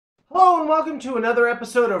Hello and welcome to another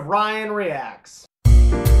episode of Ryan Reacts.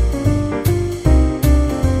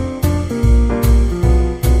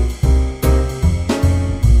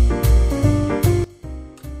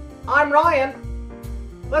 I'm Ryan.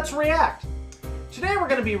 Let's react. Today we're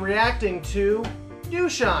going to be reacting to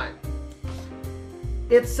DewShine.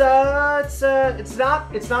 It's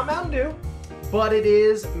not Mountain Dew, but it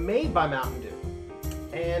is made by Mountain Dew.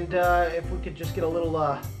 And if we could just get a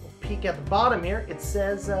little peek at the bottom here, it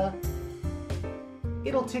says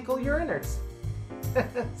it'll tickle your innards.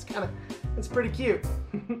 It's pretty cute.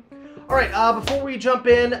 All right, before we jump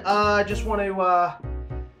in, just want to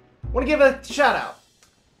give a shout out.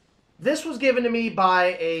 This was given to me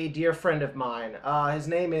by a dear friend of mine. His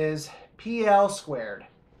name is PL Squared.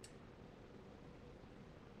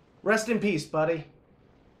 Rest in peace, buddy.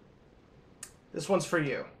 This one's for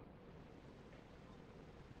you.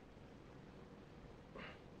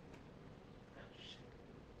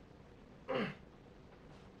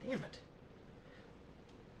 Damn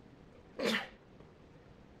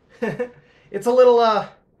it. It's a little,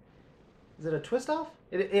 is it a twist off?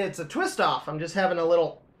 It's a twist off. I'm just having a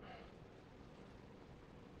little,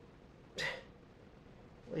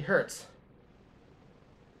 really hurts.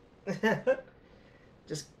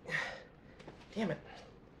 Just, damn it.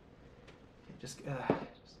 Just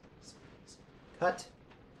cut.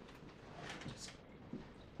 Just.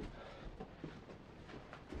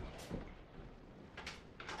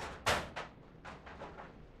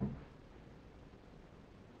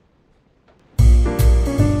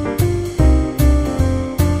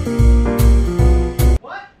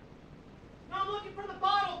 What? No, I'm looking for the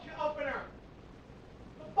bottle opener.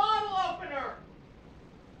 The bottle opener.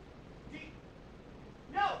 Do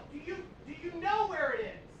you know where it is?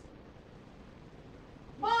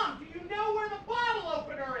 Mom, do you know where the bottle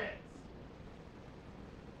opener is?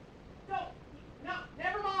 No,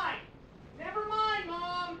 never mind. Never mind,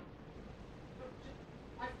 Mom.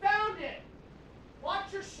 I found it.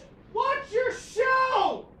 Watch your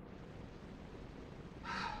show.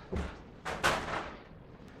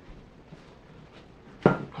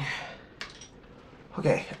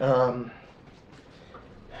 Okay,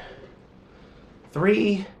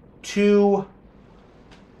 3, 2,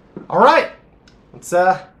 all right, let's,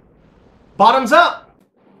 bottoms up.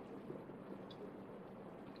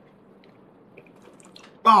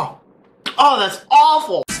 Oh, that's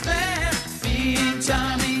awful.